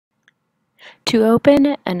To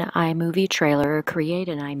open an iMovie trailer or create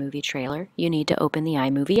an iMovie trailer, you need to open the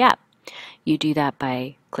iMovie app. You do that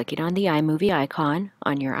by clicking on the iMovie icon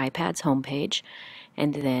on your iPad's homepage,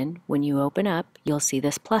 and then when you open up, you'll see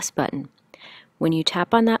this plus button. When you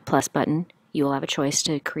tap on that plus button, you will have a choice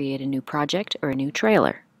to create a new project or a new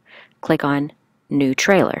trailer. Click on New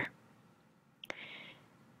Trailer.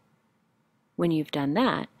 When you've done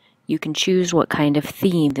that, you can choose what kind of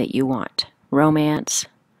theme that you want. Romance,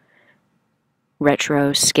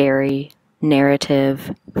 retro, scary,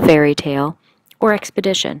 narrative, fairy tale, or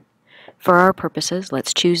expedition. For our purposes,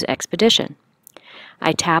 let's choose expedition.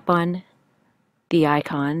 I tap on the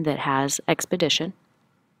icon that has expedition,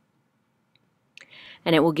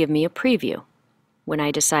 and it will give me a preview. When I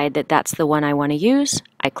decide that that's the one I want to use,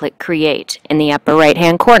 I click Create in the upper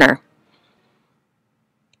right-hand corner.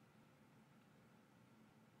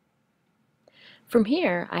 From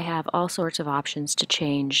here, I have all sorts of options to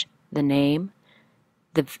change the name,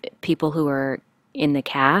 the people who are in the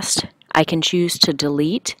cast. I can choose to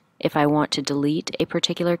delete. If I want to delete a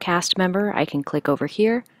particular cast member, I can click over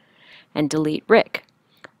here and delete Rick.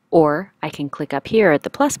 Or I can click up here at the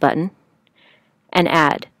plus button and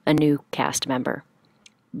add a new cast member.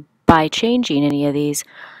 By changing any of these,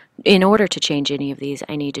 in order to change any of these,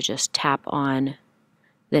 I need to just tap on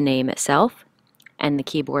the name itself and the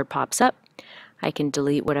keyboard pops up. I can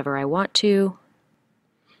delete whatever I want to,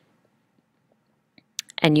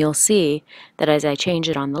 and you'll see that as I change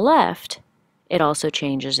it on the left, it also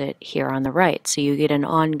changes it here on the right, so you get an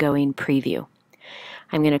ongoing preview.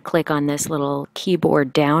 I'm going to click on this little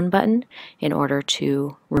keyboard down button in order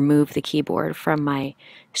to remove the keyboard from my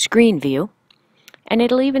screen view, and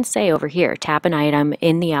it'll even say over here, tap an item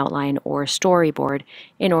in the outline or storyboard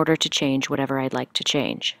in order to change whatever I'd like to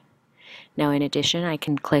change. Now in addition, I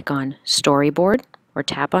can click on Storyboard or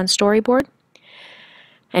tap on Storyboard,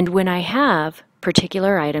 and when I have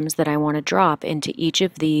particular items that I want to drop into each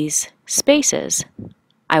of these spaces,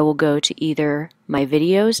 I will go to either my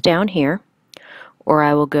videos down here, or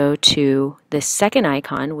I will go to this second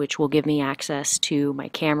icon, which will give me access to my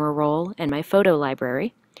camera roll and my photo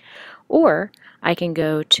library, or I can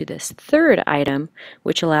go to this third item,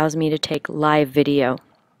 which allows me to take live video.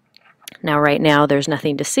 Now right now there's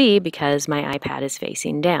nothing to see because my iPad is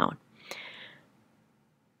facing down.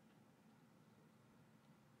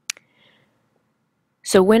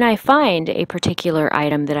 So when I find a particular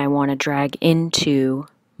item that I want to drag into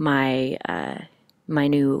my my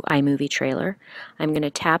new iMovie trailer, I'm going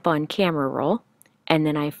to tap on camera roll, and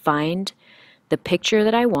then I find the picture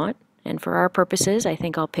that I want, and for our purposes I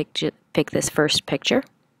think I'll pick this first picture.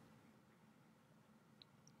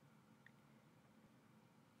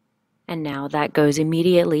 And now that goes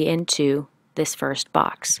immediately into this first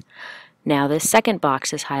box. Now this second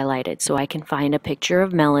box is highlighted, so I can find a picture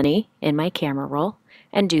of Melanie in my camera roll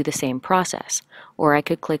and do the same process. Or I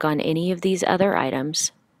could click on any of these other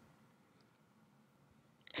items,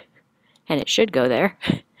 and it should go there,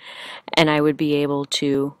 and I would be able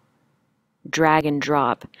to drag and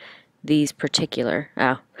drop these particular,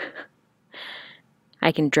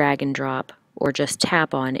 I can drag and drop or just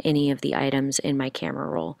tap on any of the items in my camera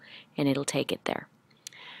roll and it'll take it there.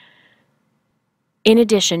 In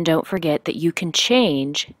addition, don't forget that you can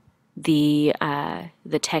change the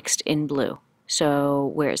text in blue.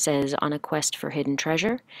 So where it says On a Quest for Hidden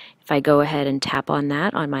Treasure, if I go ahead and tap on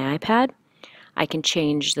that on my iPad, I can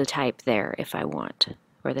change the type there if I want,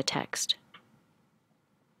 or the text.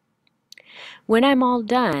 When I'm all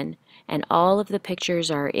done and all of the pictures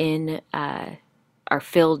are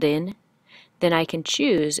filled in, then I can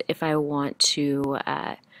choose if I want to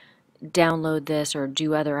download this or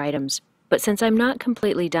do other items. But since I'm not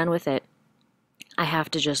completely done with it, I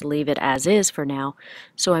have to just leave it as is for now.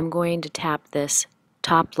 So I'm going to tap this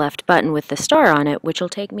top left button with the star on it, which will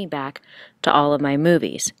take me back to all of my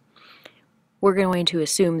movies. We're going to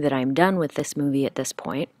assume that I'm done with this movie at this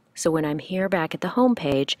point. So when I'm here back at the home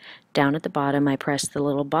page, down at the bottom I press the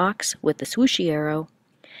little box with the swooshy arrow,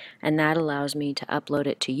 and that allows me to upload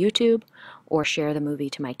it to YouTube or share the movie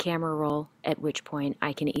to my camera roll, at which point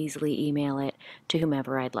I can easily email it to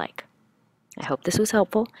whomever I'd like. I hope this was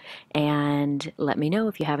helpful, and let me know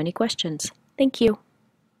if you have any questions. Thank you.